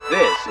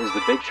is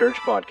the Big Church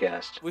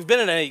Podcast. We've been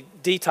in a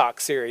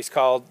detox series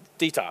called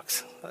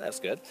Detox.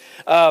 That's good.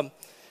 And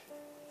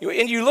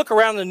you look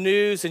around the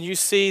news and you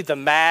see the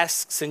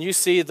masks and you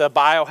see the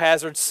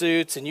biohazard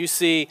suits and you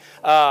see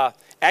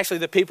actually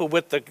the people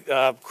with the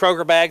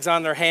Kroger bags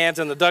on their hands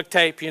and the duct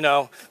tape. You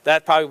know,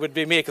 that probably would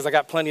be me because I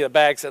got plenty of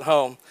bags at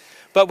home.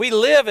 But we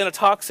live in a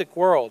toxic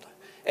world.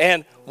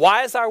 And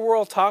why is our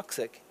world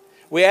toxic?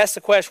 We ask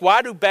the question,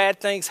 why do bad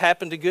things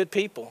happen to good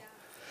people?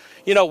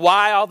 You know,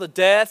 why all the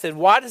death and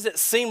why does it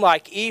seem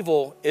like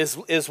evil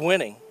is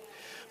winning?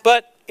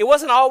 But it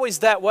wasn't always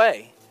that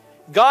way.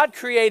 God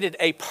created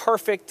a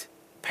perfect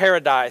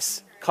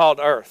paradise called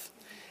earth.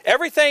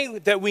 Everything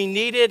that we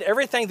needed,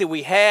 everything that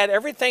we had,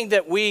 everything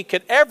that we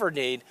could ever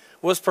need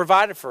was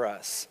provided for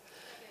us.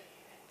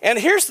 And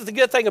here's the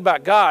good thing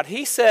about God.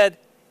 He said,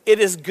 it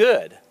is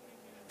good.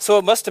 So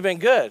it must have been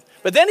good.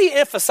 But then he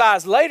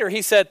emphasized later,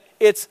 he said,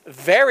 it's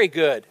very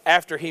good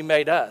after he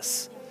made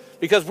us.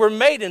 Because we're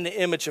made in the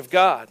image of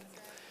God.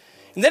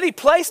 And then he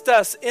placed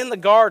us in the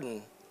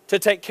garden to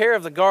take care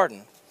of the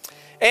garden.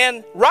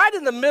 And right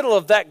in the middle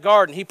of that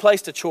garden, he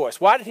placed a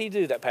choice. Why did he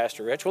do that,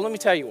 Pastor Rich? Well, let me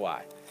tell you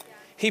why.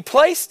 He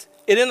placed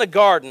it in the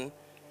garden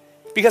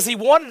because he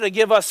wanted to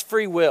give us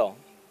free will.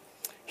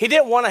 He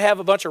didn't want to have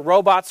a bunch of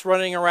robots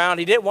running around.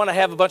 He didn't want to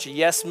have a bunch of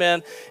yes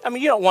men. I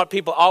mean, you don't want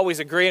people always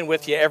agreeing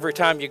with you every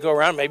time you go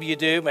around. Maybe you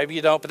do, maybe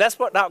you don't. But that's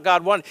what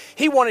God wanted.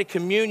 He wanted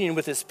communion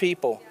with his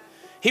people.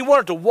 He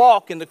wanted to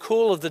walk in the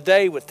cool of the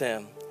day with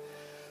them.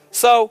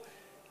 So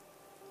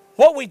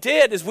what we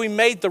did is we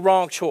made the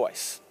wrong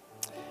choice.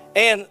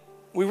 And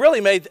we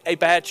really made a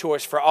bad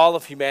choice for all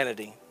of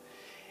humanity.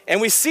 And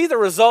we see the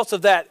results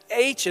of that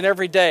each and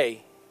every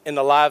day in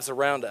the lives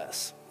around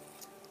us.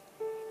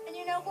 And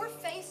you know, we're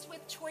faced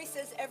with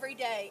choices every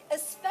day,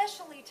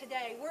 especially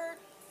today. We're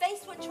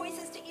faced with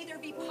choices to either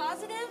be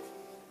positive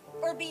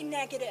or be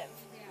negative.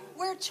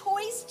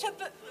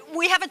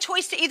 We have a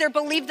choice to either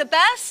believe the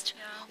best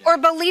or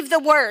believe the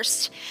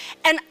worst.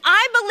 And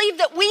I believe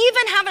that we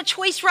even have a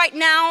choice right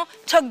now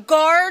to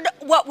guard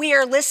what we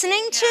are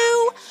listening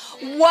to,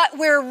 what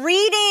we're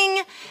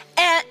reading,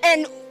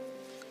 and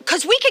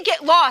because we could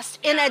get lost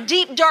in a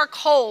deep, dark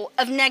hole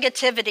of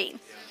negativity.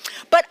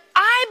 But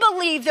I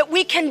believe that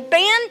we can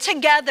band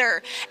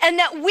together and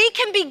that we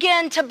can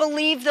begin to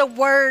believe the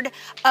word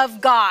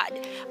of God.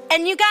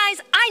 And you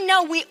guys, I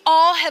know we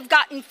all have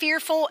gotten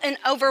fearful and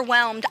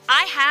overwhelmed.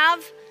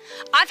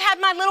 I've had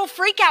my little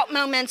freak out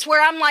moments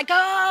where I'm like,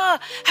 oh,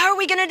 how are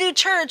we going to do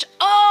church?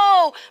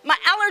 Oh, my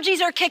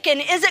allergies are kicking.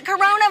 Is it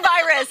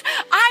coronavirus?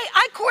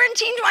 I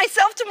quarantined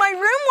myself to my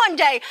room one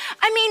day.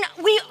 I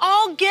mean, we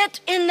all get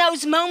in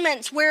those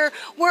moments where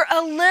we're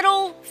a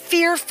little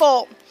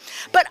fearful.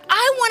 But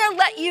I want to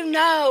let you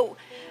know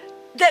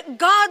that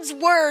God's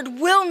word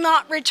will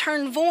not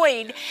return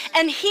void.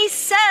 And he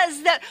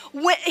says that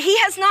he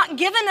has not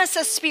given us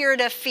a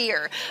spirit of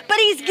fear, but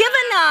he's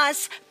given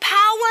us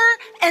power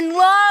and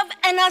love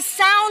and a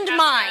sound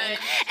mind.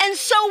 And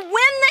so when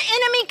the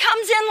enemy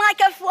comes in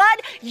like a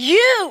flood,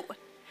 you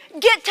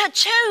get to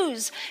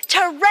choose to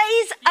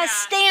raise a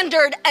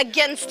standard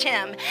against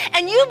him.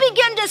 And you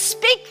begin to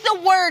speak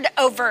the word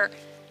over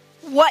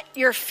what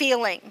you're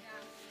feeling.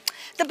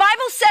 The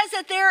Bible says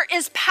that there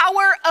is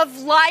power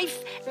of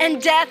life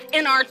and death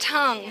in our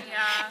tongue. Yeah.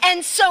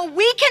 And so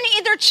we can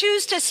either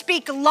choose to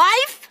speak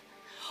life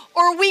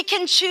or we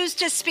can choose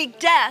to speak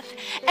death.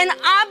 And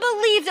I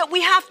believe that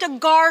we have to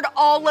guard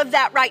all of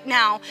that right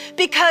now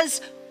because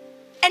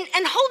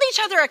and hold each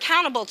other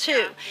accountable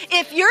too.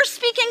 If you're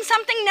speaking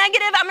something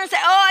negative, I'm going to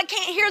say, oh, I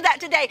can't hear that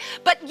today.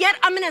 But yet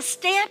I'm going to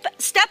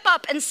step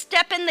up and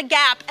step in the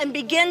gap and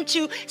begin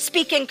to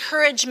speak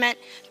encouragement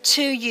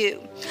to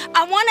you.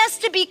 I want us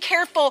to be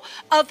careful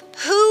of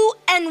who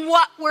and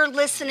what we're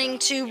listening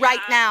to right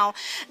now.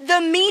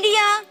 The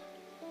media,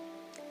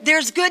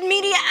 there's good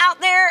media out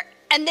there,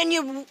 and then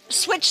you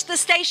switch the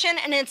station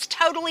and it's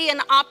totally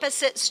an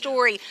opposite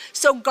story.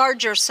 So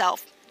guard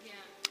yourself.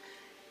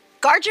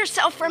 Guard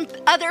yourself from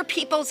other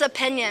people's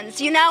opinions.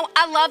 You know,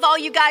 I love all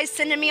you guys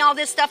sending me all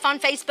this stuff on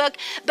Facebook,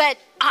 but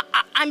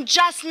I'm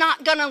just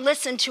not going to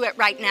listen to it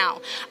right now.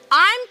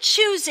 I'm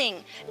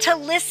choosing to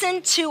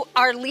listen to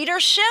our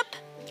leadership,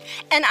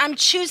 and I'm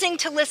choosing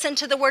to listen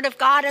to the word of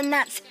God, and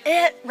that's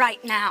it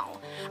right now.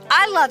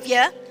 I love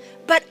you,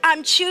 but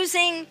I'm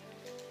choosing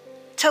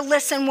to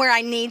listen where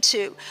I need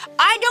to.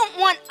 I don't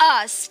want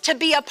us to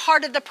be a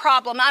part of the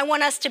problem. I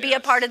want us to be a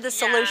part of the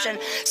solution.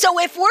 So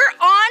if we're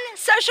on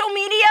social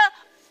media,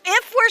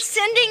 if we're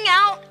sending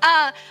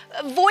out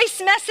voice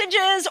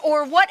messages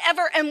or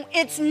whatever, and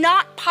it's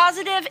not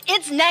positive,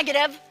 it's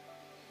negative.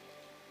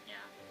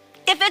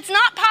 If it's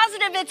not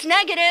positive, it's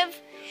negative.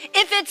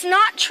 If it's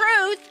not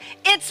truth,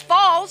 it's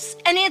false,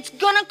 and it's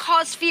gonna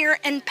cause fear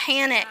and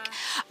panic.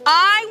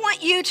 I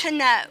want you to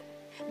know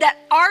that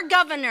our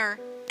governor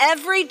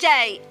every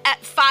day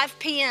at 5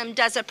 p.m.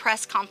 does a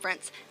press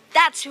conference.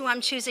 That's who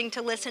I'm choosing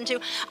to listen to.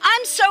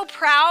 I'm so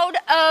proud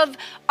of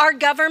our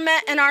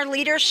government and our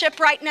leadership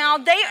right now.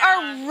 They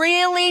are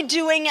really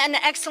doing an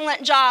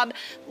excellent job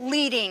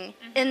leading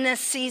in this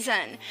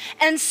season.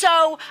 And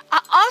so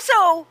I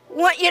also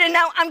want you to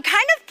know I'm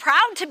kind of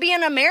proud to be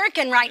an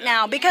American right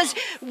now because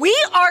we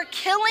are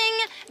killing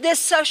this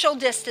social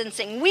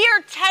distancing. We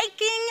are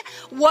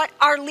taking what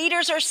our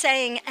leaders are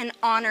saying and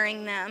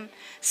honoring them.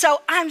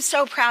 So I'm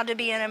so proud to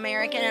be an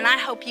American, and I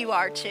hope you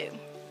are too.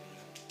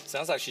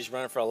 Sounds like she's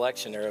running for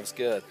election there. It was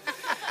good.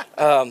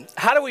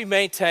 How do we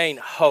maintain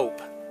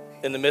hope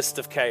in the midst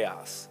of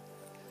chaos?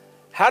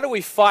 How do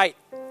we fight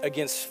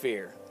against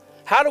fear?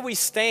 How do we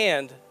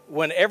stand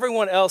when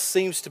everyone else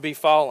seems to be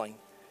falling?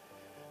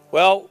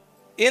 Well,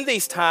 in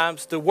these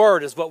times, the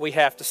Word is what we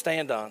have to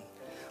stand on.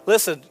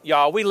 Listen,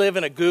 y'all, we live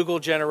in a Google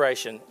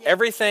generation.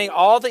 Everything,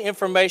 all the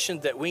information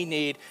that we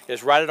need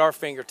is right at our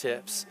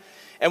fingertips.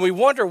 And we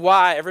wonder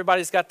why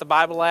everybody's got the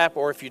Bible app,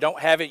 or if you don't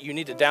have it, you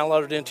need to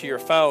download it into your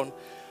phone.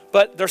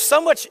 But there's so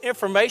much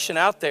information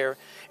out there,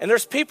 and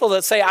there's people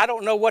that say, I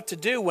don't know what to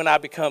do when I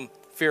become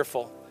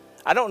fearful.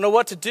 I don't know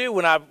what to do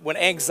when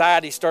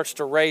anxiety starts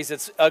to raise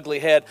its ugly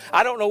head.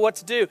 I don't know what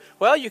to do.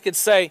 Well, you could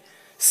say,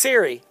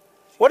 Siri,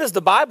 what does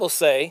the Bible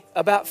say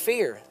about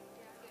fear?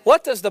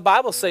 What does the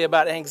Bible say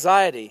about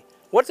anxiety?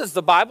 What does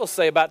the Bible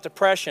say about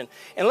depression?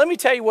 And let me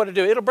tell you what to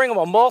do. It'll bring them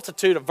a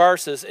multitude of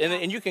verses,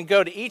 and you can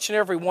go to each and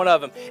every one of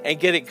them and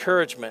get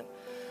encouragement.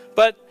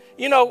 But,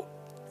 you know,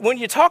 when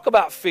you talk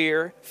about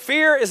fear,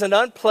 fear is an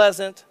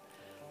unpleasant,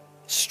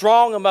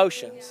 strong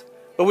emotions.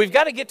 But we've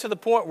got to get to the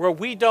point where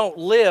we don't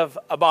live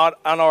on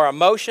our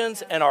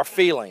emotions and our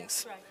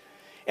feelings.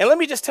 And let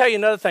me just tell you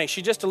another thing.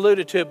 She just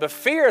alluded to it, but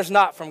fear is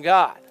not from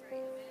God.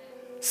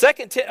 2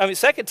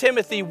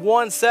 Timothy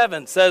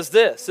 1:7 says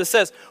this. It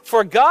says,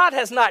 for God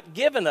has not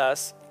given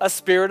us a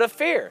spirit of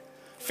fear.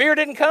 Fear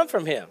didn't come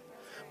from him,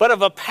 but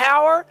of a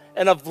power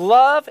and of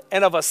love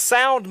and of a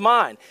sound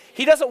mind.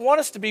 He doesn't want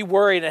us to be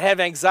worried and have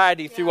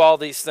anxiety through all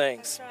these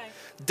things.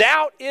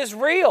 Doubt is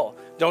real.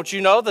 Don't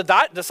you know?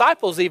 The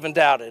disciples even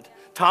doubted.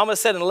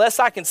 Thomas said, unless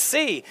I can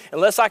see,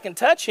 unless I can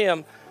touch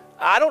him,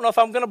 I don't know if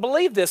I'm going to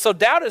believe this. So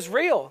doubt is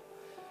real.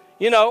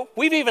 You know,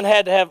 we've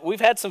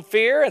had some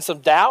fear and some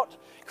doubt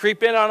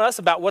creep in on us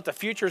about what the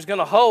future is going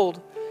to hold.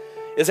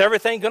 Is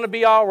everything going to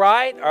be all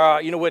right?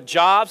 With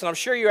jobs, and I'm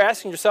sure you're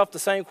asking yourself the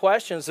same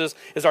questions.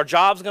 Is our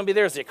jobs going to be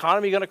there? Is the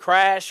economy going to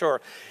crash?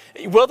 Or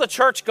will the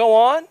church go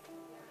on?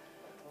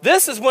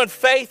 This is when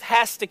faith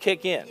has to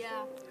kick in. Yeah.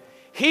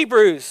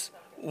 Hebrews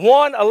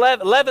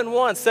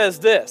 11:1 says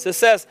this. It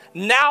says,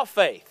 now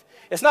faith.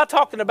 It's not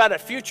talking about a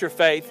future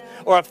faith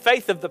or a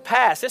faith of the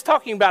past. It's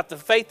talking about the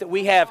faith that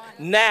we have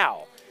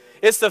now.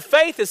 It's the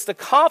faith, it's the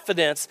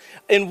confidence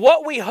in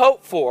what we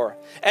hope for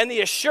and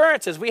the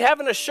assurances. We have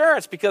an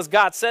assurance because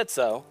God said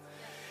so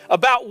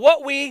about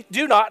what we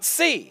do not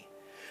see.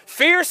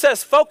 Fear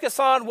says focus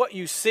on what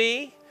you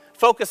see,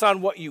 focus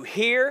on what you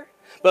hear,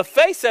 but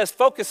faith says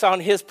focus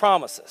on his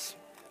promises.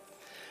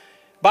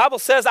 Bible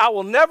says, I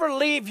will never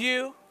leave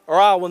you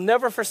or I will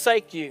never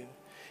forsake you.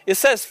 It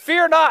says,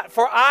 fear not,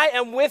 for I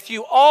am with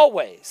you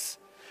always.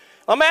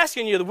 I'm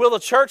asking you, will the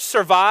church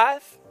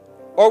survive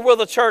or will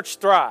the church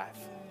thrive?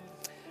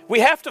 We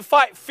have to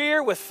fight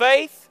fear with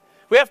faith.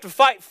 We have to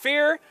fight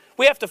fear.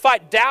 We have to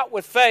fight doubt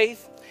with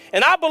faith.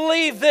 And I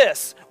believe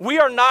this, we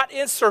are not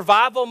in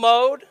survival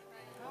mode.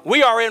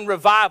 We are in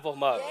revival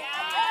mode.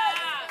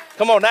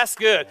 Come on, that's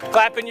good.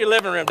 Clap in your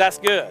living room, that's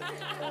good.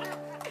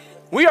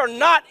 We are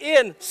not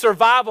in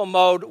survival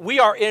mode. We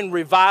are in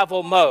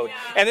revival mode.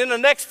 And in the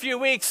next few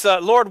weeks,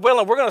 Lord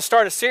willing, we're going to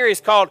start a series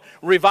called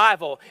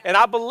Revival. And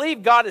I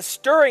believe God is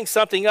stirring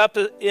something up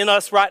in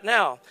us right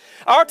now.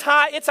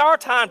 It's our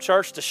time,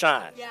 church, to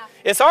shine. Yeah.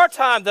 It's our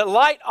time. That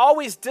light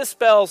always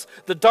dispels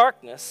the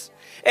darkness.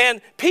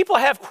 And people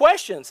have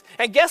questions.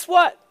 And guess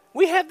what?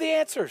 We have the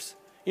answers.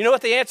 You know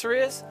what the answer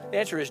is? The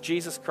answer is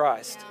Jesus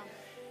Christ. Yeah.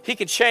 He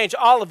can change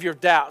all of your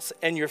doubts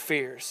and your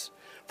fears.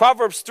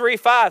 Proverbs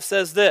 3:5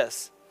 says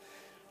this,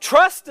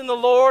 trust in the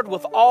Lord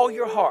with all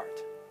your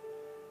heart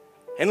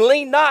and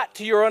lean not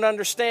to your own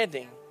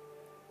understanding.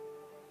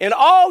 In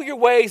all your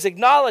ways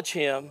acknowledge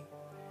him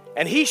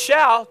and he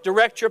shall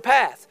direct your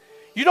path.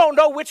 You don't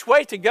know which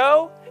way to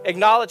go,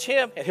 acknowledge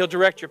him and he'll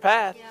direct your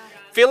path. Yeah.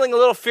 Feeling a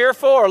little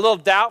fearful or a little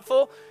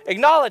doubtful,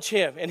 acknowledge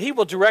him and he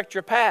will direct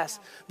your path.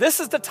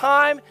 This is the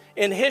time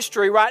in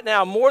history right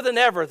now more than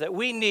ever that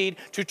we need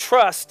to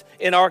trust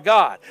in our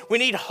God. We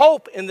need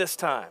hope in this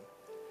time.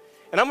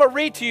 And I'm going to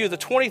read to you the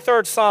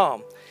 23rd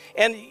Psalm.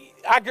 And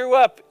I grew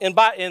up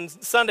in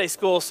Sunday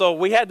school, so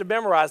we had to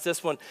memorize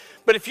this one.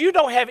 But if you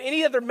don't have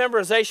any other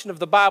memorization of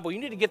the Bible, you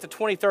need to get the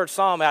 23rd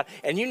Psalm out,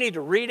 and you need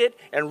to read it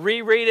and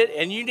reread it,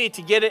 and you need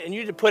to get it, and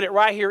you need to put it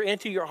right here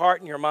into your heart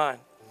and your mind.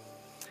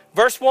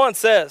 Verse 1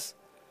 says,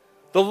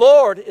 the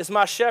Lord is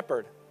my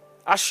shepherd.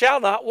 I shall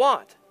not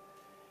want.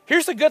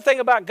 Here's the good thing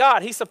about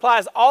God. He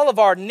supplies all of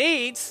our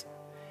needs,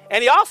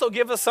 and he also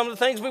gives us some of the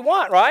things we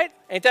want, right?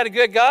 Ain't that a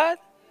good God?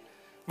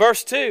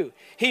 Verse 2,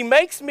 he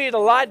makes me to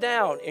lie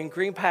down in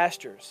green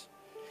pastures.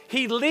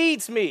 He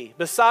leads me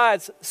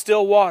beside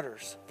still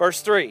waters.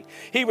 Verse 3,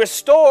 he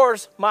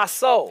restores my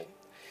soul.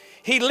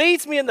 He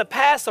leads me in the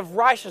paths of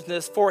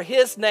righteousness for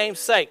his name's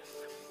sake.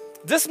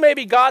 This may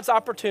be God's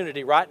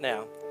opportunity right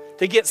now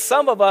to get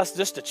some of us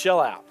just to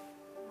chill out.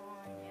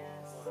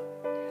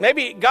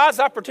 Maybe God's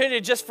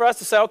opportunity just for us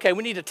to say, okay,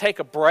 we need to take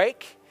a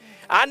break.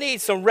 I need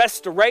some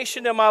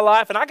restoration in my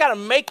life, and I got to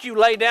make you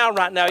lay down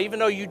right now, even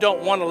though you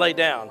don't want to lay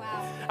down.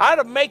 I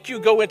got to make you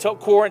go into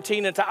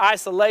quarantine, into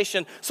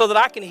isolation, so that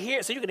I can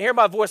hear, so you can hear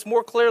my voice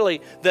more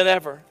clearly than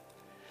ever.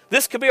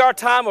 This could be our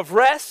time of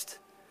rest,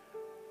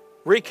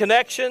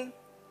 reconnection,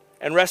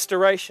 and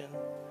restoration.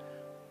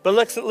 But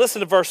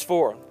listen to verse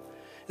 4.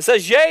 It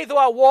says, yea, though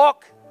I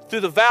walk through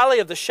the valley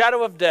of the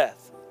shadow of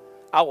death,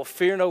 I will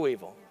fear no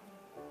evil.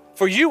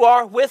 For you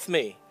are with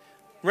me.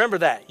 Remember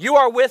that. You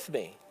are with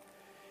me.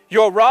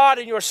 Your rod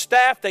and your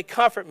staff, they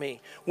comfort me.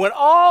 When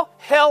all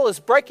hell is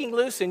breaking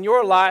loose in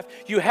your life,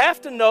 you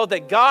have to know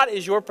that God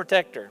is your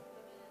protector.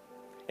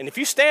 And if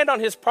you stand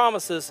on his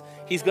promises,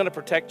 he's going to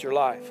protect your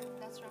life.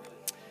 That's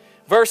right.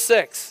 Verse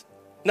 6.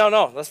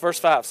 No, that's verse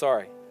 5,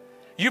 sorry.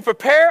 You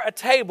prepare a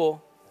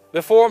table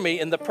before me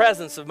in the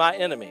presence of my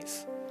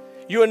enemies.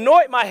 You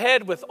anoint my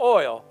head with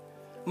oil.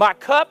 My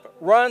cup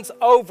runs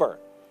over.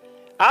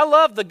 I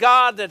love the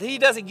God that he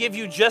doesn't give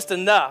you just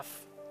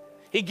enough.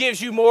 He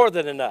gives you more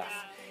than enough.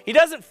 He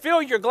doesn't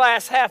fill your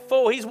glass half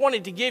full. He's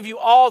wanting to give you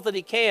all that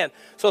he can.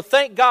 So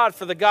thank God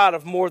for the God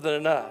of more than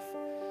enough.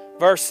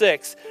 Verse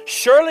 6,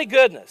 surely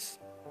goodness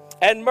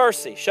and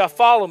mercy shall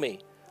follow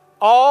me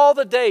all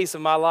the days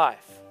of my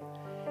life,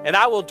 and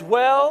I will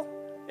dwell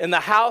in the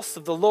house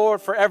of the Lord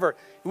forever.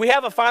 We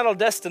have a final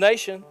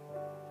destination.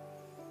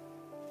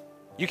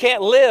 You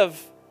can't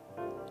live.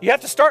 You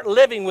have to start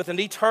living with an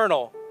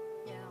eternal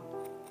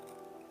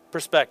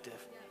perspective.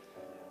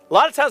 A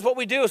lot of times what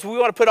we do is we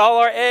want to put all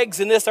our eggs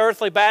in this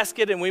earthly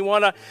basket, and we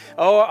want to,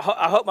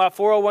 I hope my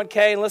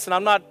 401k, and listen,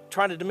 I'm not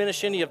trying to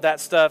diminish any of that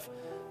stuff.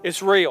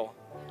 It's real.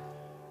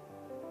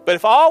 But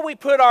if all we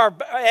put our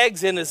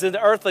eggs in is in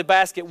the earthly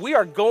basket, we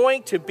are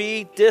going to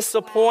be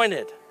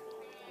disappointed.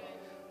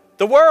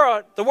 The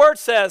word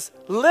says,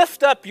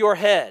 lift up your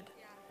head.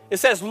 It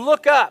says,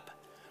 look up,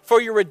 for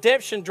your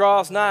redemption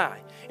draws nigh.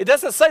 It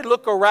doesn't say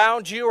look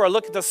around you or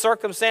look at the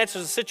circumstances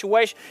of the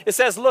situation. It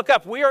says look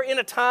up. We are in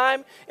a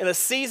time, in a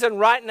season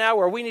right now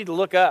where we need to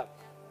look up.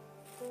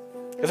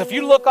 Because if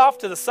you look off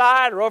to the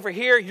side or over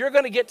here, you're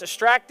going to get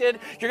distracted.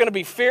 You're going to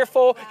be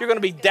fearful. You're going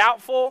to be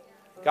doubtful.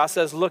 God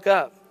says look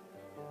up.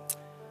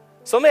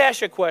 So let me ask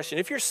you a question.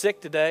 If you're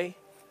sick today,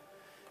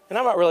 and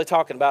I'm not really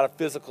talking about a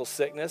physical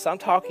sickness. I'm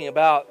talking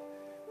about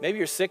maybe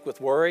you're sick with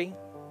worry.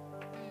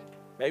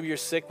 Maybe you're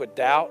sick with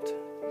doubt.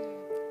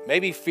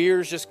 Maybe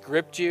fears just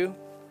gripped you.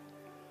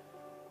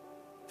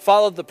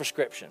 Follow the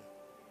prescription.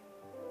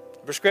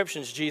 The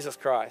prescription is Jesus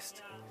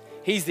Christ.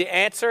 He's the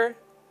answer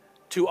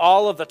to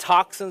all of the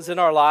toxins in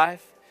our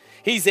life.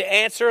 He's the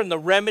answer and the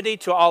remedy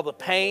to all the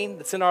pain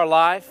that's in our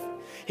life.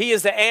 He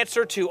is the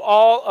answer to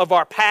all of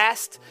our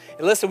past.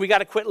 And listen, we got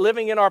to quit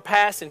living in our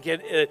past and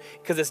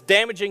because it's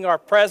damaging our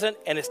present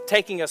and it's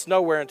taking us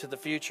nowhere into the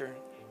future.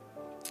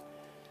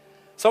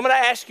 So I'm going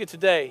to ask you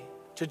today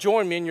to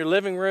join me in your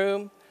living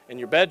room, in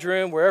your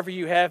bedroom, wherever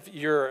you have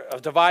your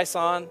device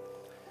on.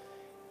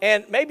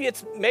 And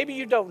maybe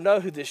you don't know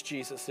who this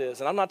Jesus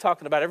is. And I'm not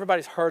talking about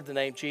everybody's heard the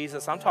name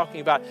Jesus. I'm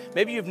talking about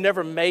maybe you've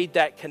never made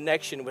that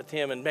connection with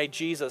him and made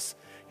Jesus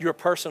your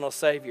personal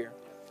Savior.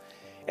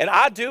 And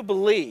I do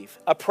believe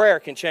a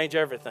prayer can change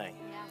everything.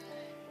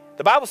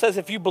 The Bible says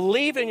if you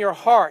believe in your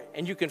heart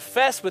and you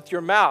confess with your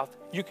mouth,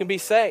 you can be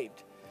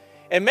saved.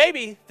 And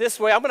maybe this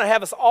way, I'm going to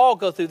have us all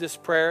go through this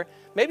prayer.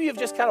 Maybe you've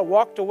just kind of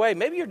walked away.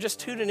 Maybe you're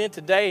just tuning in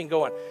today and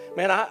going,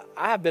 man, I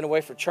have been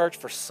away from church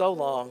for so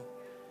long.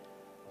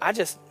 I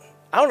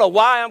don't know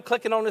why I'm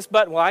clicking on this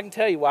button. Well, I can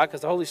tell you why,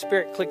 because the Holy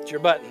Spirit clicked your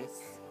button.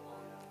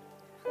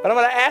 But I'm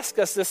going to ask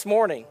us this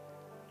morning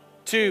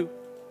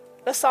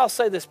let's all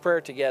say this prayer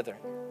together.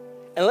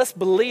 And let's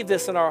believe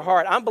this in our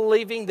heart. I'm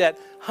believing that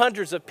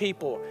hundreds of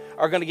people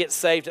are going to get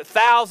saved,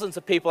 thousands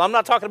of people. I'm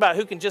not talking about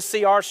who can just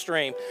see our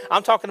stream.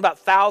 I'm talking about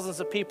thousands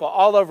of people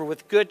all over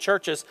with good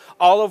churches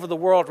all over the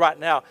world right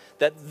now,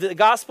 that the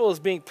gospel is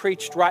being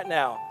preached right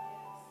now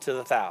to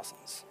the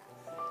thousands.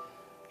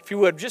 If you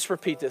would, just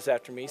repeat this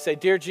after me. Say,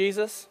 Dear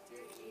Jesus,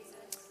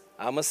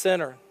 I'm a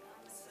sinner.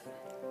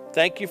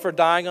 Thank you for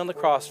dying on the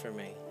cross for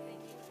me.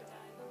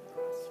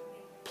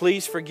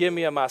 Please forgive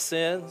me of my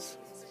sins.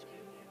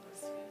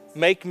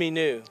 Make me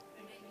new.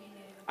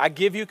 I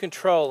give you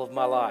control of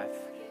my life.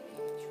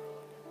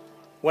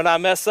 When I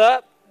mess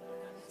up,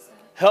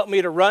 help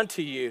me to run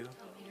to you,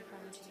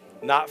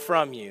 not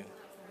from you.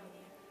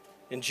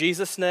 In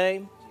Jesus'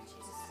 name,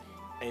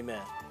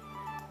 amen.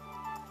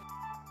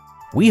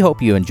 We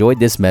hope you enjoyed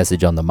this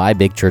message on the My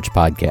Big Church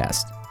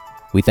podcast.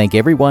 We thank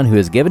everyone who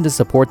has given to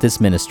support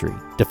this ministry.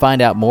 To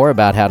find out more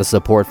about how to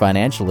support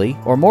financially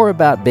or more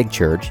about Big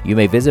Church, you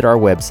may visit our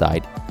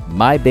website,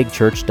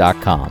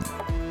 mybigchurch.com.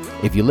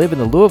 If you live in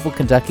the Louisville,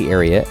 Kentucky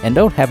area and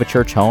don't have a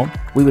church home,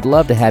 we would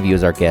love to have you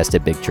as our guest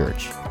at Big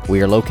Church.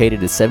 We are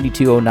located at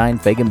 7209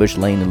 Fagenbush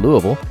Lane in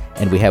Louisville,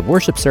 and we have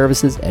worship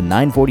services at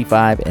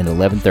 9:45 and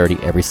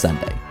 11:30 every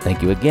Sunday.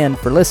 Thank you again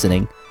for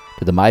listening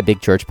to the My Big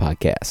Church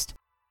podcast.